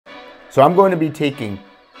So I'm going to be taking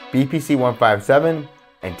BPC-157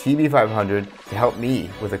 and TB500 to help me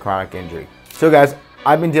with a chronic injury. So guys,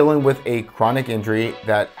 I've been dealing with a chronic injury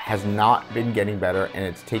that has not been getting better, and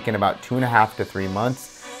it's taken about 2.5 to 3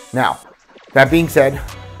 months. Now, that being said,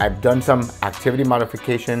 I've done some activity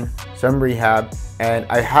modification, some rehab, and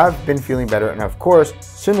I have been feeling better. And of course, as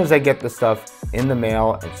soon as I get the stuff in the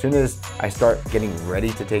mail, as soon as I start getting ready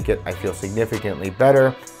to take it, I feel significantly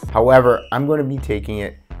better. However, I'm going to be taking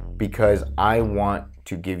it because I want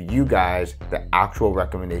to give you guys the actual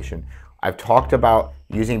recommendation. I've talked about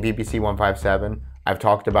using BPC-157. I've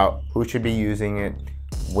talked about who should be using it,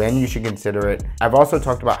 when you should consider it. I've also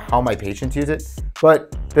talked about how my patients use it,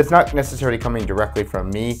 but that's not necessarily coming directly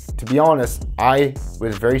from me. To be honest, I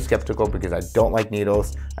was very skeptical because I don't like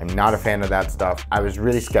needles. I'm not a fan of that stuff. I was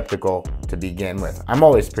really skeptical to begin with. I'm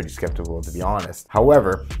always pretty skeptical, to be honest.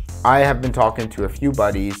 However, I have been talking to a few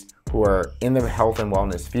buddies who are in the health and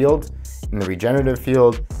wellness field, in the regenerative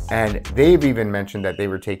field, and they've even mentioned that they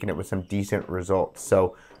were taking it with some decent results.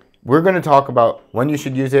 So we're going to talk about when you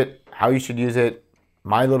should use it, how you should use it,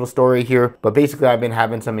 my little story here. But basically, I've been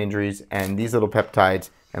having some injuries, and these little peptides,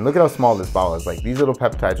 and look at how small this bottle is. Like, these little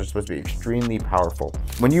peptides are supposed to be extremely powerful.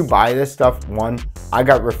 When you buy this stuff, one, I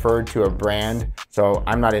got referred to a brand, so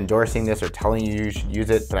I'm not endorsing this or telling you you should use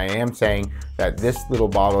it, but I am saying that this little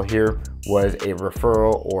bottle here was a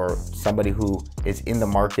referral, or somebody who is in the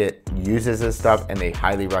market uses this stuff and they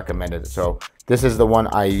highly recommended it. So this is the one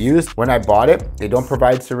I used. When I bought it, they don't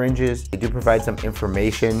provide syringes. They do provide some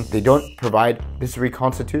information. They don't provide this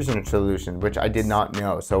reconstitution solution, which I did not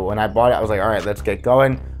know. So when I bought it, I was like, all right, let's get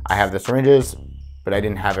going. I have the syringes, but I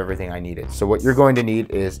didn't have everything I needed. So what you're going to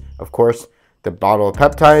need is, of course, the bottle of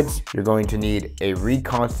peptides. You're going to need a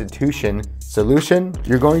reconstitution solution.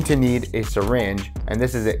 You're going to need a syringe, and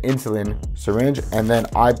this is an insulin syringe. And then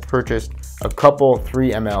I purchased a couple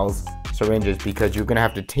 3 ml syringes because you're gonna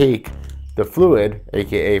have to take the fluid,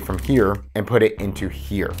 aka from here, and put it into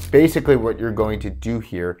here. Basically what you're going to do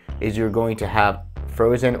here is you're going to have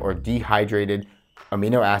frozen or dehydrated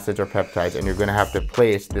amino acids or peptides, and you're going to have to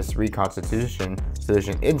place this reconstitution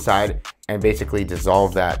solution inside and basically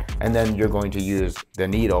dissolve that. And then you're going to use the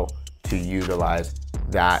needle to utilize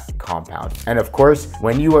that compound. And of course,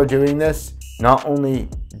 when you are doing this, not only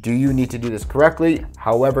do you need to do this correctly,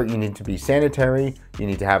 however, you need to be sanitary, you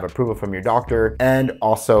need to have approval from your doctor, and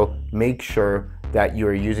also make sure that you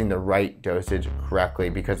are using the right dosage correctly,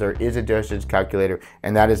 because there is a dosage calculator,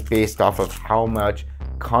 and that is based off of how much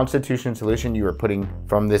constitution solution you are putting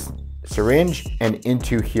from this syringe and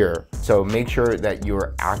into here. So make sure that you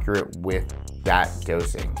are accurate with that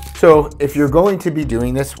dosing. So if you're going to be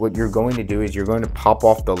doing this, what you're going to do is you're going to pop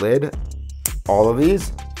off the lid, all of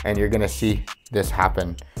these, and you're going to see this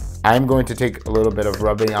happen. I'm going to take a little bit of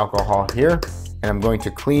rubbing alcohol here, and I'm going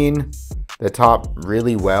to clean the top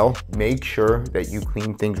really well. Make sure that you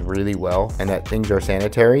clean things really well and that things are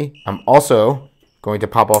sanitary. I'm also going to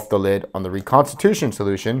pop off the lid on the reconstitution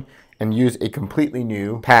solution and use a completely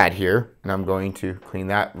new pad here, and I'm going to clean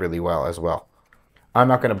that really well as well. I'm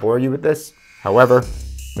not going to bore you with this, however,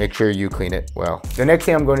 make sure you clean it well. The next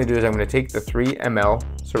thing I'm going to do is I'm going to take the 3 ml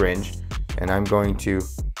syringe, and I'm going to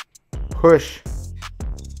push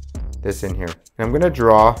this in here. And I'm going to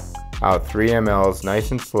draw out 3 mLs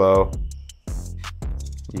nice and slow.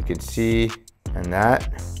 You can see, and that.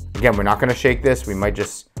 Again, we're not going to shake this. We might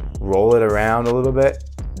just roll it around a little bit,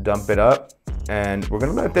 dump it up, and we're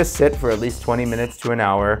going to let this sit for at least 20 minutes to an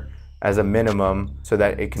hour as a minimum so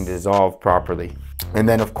that it can dissolve properly. And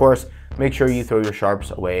then, of course, make sure you throw your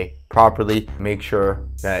sharps away properly. Make sure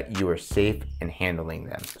that you are safe in handling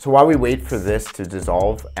them. So while we wait for this to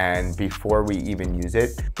dissolve and before we even use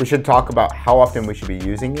it, we should talk about how often we should be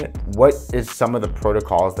using it. What is some of the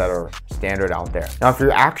protocols that are standard out there? Now, if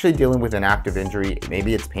you're actually dealing with an active injury,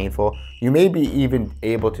 maybe it's painful, you may be even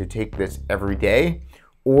able to take this every day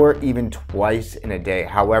or even twice in a day.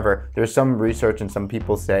 However, there's some research and some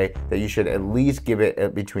people say that you should at least give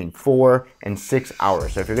it between 4 and 6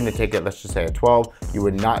 hours. So if you're gonna take it, let's just say at 12, you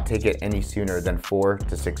would not take it any sooner than 4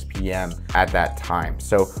 to 6 p.m. at that time.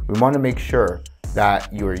 So we wanna make sure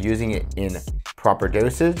that you are using it in proper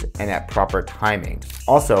dosage and at proper timing.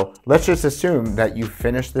 Also, let's just assume that you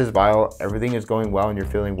finish this vial, everything is going well and you're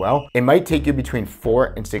feeling well. It might take you between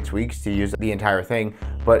 4 and 6 weeks to use the entire thing,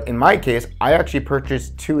 but in my case, I actually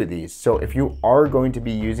purchased 2 of these. So if you are going to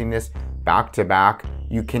be using this back to back,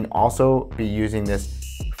 you can also be using this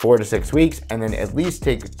 4 to 6 weeks and then at least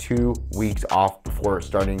take 2 weeks off before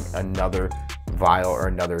starting another vial or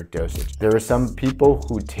another dosage. There are some people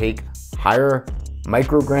who take higher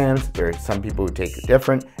micrograms. There are some people who take it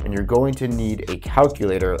different, and you're going to need a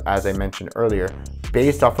calculator, as I mentioned earlier,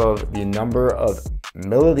 based off of the number of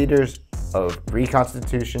milliliters of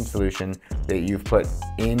reconstitution solution that you've put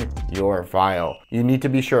in your vial. You need to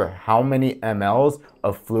be sure how many mLs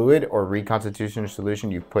of fluid or reconstitution solution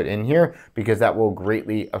you put in here, because that will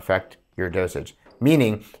greatly affect your dosage.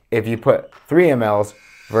 Meaning, if you put 3 mLs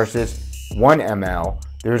versus 1 ml,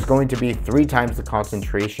 there's going to be 3 times the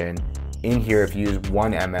concentration in here if you use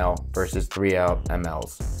 1 ml versus 3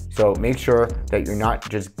 mLs. So make sure that you're not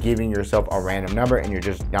just giving yourself a random number and you're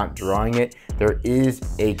just not drawing it. There is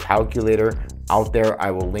a calculator out there.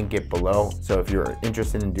 I will link it below. So if you're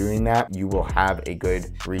interested in doing that, you will have a good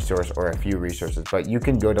resource or a few resources. But you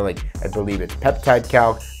can go to, like, I believe it's Peptide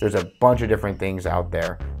Calc. There's a bunch of different things out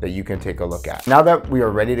there that you can take a look at. Now that we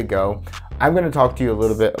are ready to go, I'm going to talk to you a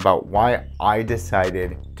little bit about why I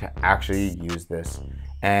decided to actually use this.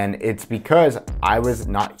 And it's because I was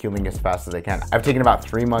not healing as fast as I can. I've taken about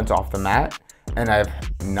 3 months off the mat and I've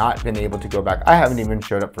not been able to go back. I haven't even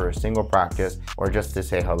showed up for a single practice or just to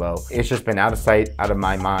say hello. It's just been out of sight, out of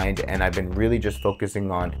my mind, and I've been really just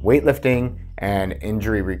focusing on weightlifting and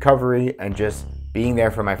injury recovery and just being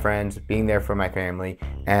there for my friends, being there for my family,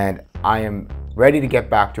 and I am ready to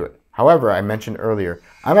get back to it. However, I mentioned earlier,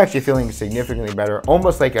 I'm actually feeling significantly better,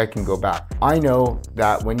 almost like I can go back. I know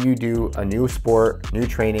that when you do a new sport, new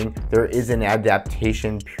training, there is an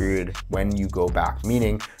adaptation period when you go back.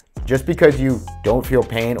 Meaning, just because you don't feel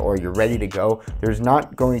pain or you're ready to go, there's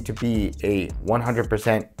not going to be a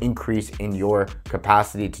 100% increase in your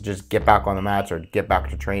capacity to just get back on the mats or get back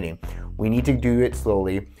to training. We need to do it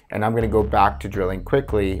slowly, and I'm gonna go back to drilling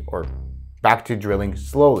quickly or back to drilling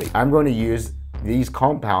slowly. I'm going to use these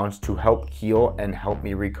compounds to help heal and help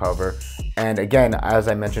me recover. And again, as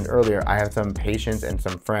I mentioned earlier, I have some patients and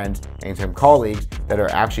some friends and some colleagues that are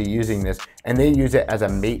actually using this, and they use it as a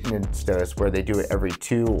maintenance dose where they do it every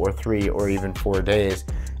 2 or 3 or even 4 days.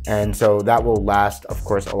 And so that will last, of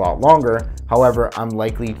course, a lot longer. However, I'm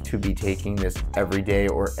likely to be taking this every day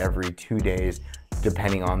or every 2 days,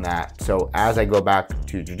 depending on that. So as I go back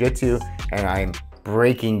to jiu-jitsu and I'm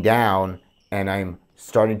breaking down and I'm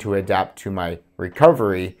starting to adapt to my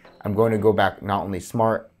recovery, I'm going to go back not only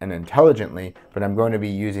smart and intelligently, but I'm going to be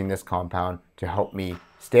using this compound to help me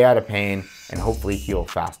stay out of pain and hopefully heal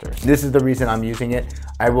faster. This is the reason I'm using it.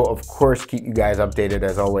 I will, of course, keep you guys updated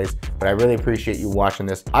as always, but I really appreciate you watching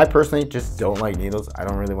this. I personally just don't like needles. I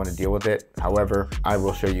don't really want to deal with it. However, I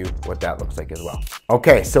will show you what that looks like as well.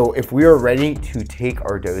 Okay, so if we are ready to take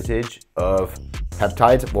our dosage of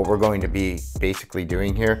peptides, what we're going to be basically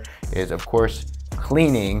doing here is, of course,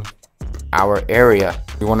 cleaning our area.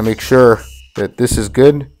 We want to make sure that this is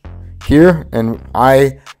good here, and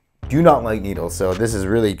I do not like needles, so this is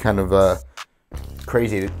really kind of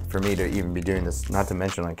crazy for me to even be doing this, not to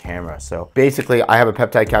mention on camera. So basically I have a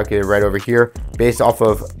peptide calculator right over here based off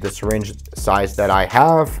of the syringe size that I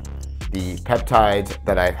have, the peptides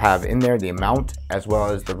that I have in there, the amount, as well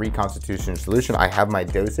as the reconstitution solution. I have my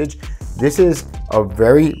dosage. This is a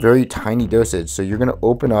very, very tiny dosage. So you're going to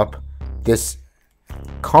open up this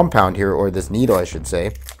compound here, or this needle I should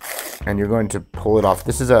say, and you're going to pull it off.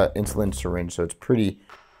 This is an insulin syringe, so it's pretty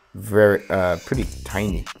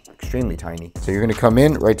tiny, extremely tiny. So you're going to come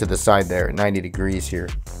in right to the side there, 90 degrees here.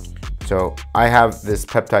 So I have this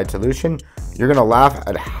peptide solution. You're going to laugh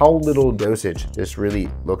at how little dosage this really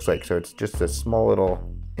looks like. So it's just a small little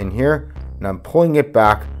in here, and I'm pulling it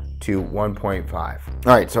back to 1.5. All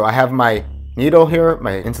right, so I have my needle here,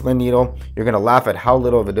 my insulin needle. You're gonna laugh at how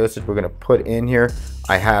little of a dosage we're gonna put in here.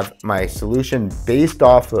 I have my solution based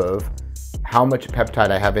off of how much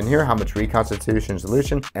peptide I have in here, how much reconstitution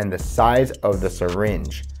solution, and the size of the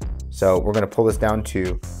syringe. So we're gonna pull this down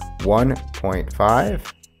to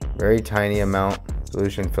 1.5, very tiny amount,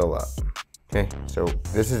 solution fill up. Okay, so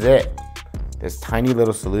this is it. This tiny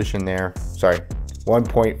little solution there, sorry,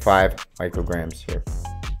 1.5 micrograms here.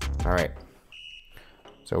 All right,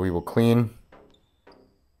 so we will clean.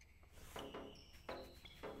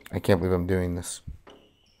 I can't believe I'm doing this.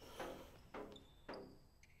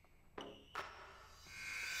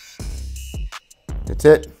 That's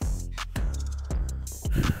it.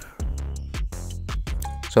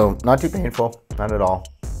 So not too painful, not at all.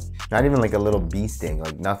 Not even like a little bee sting,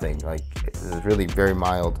 like nothing. Like it's really very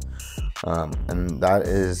mild. And that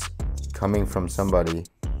is coming from somebody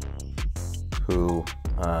who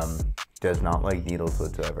does not like needles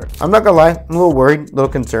whatsoever. I'm not gonna lie, I'm a little worried, a little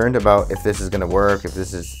concerned about if this is gonna work, if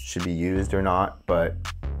this should be used or not, but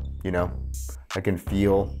you know, I can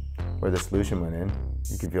feel where the solution went in.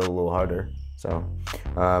 You can feel a little harder. So,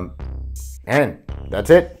 and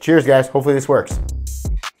that's it. Cheers guys, hopefully this works.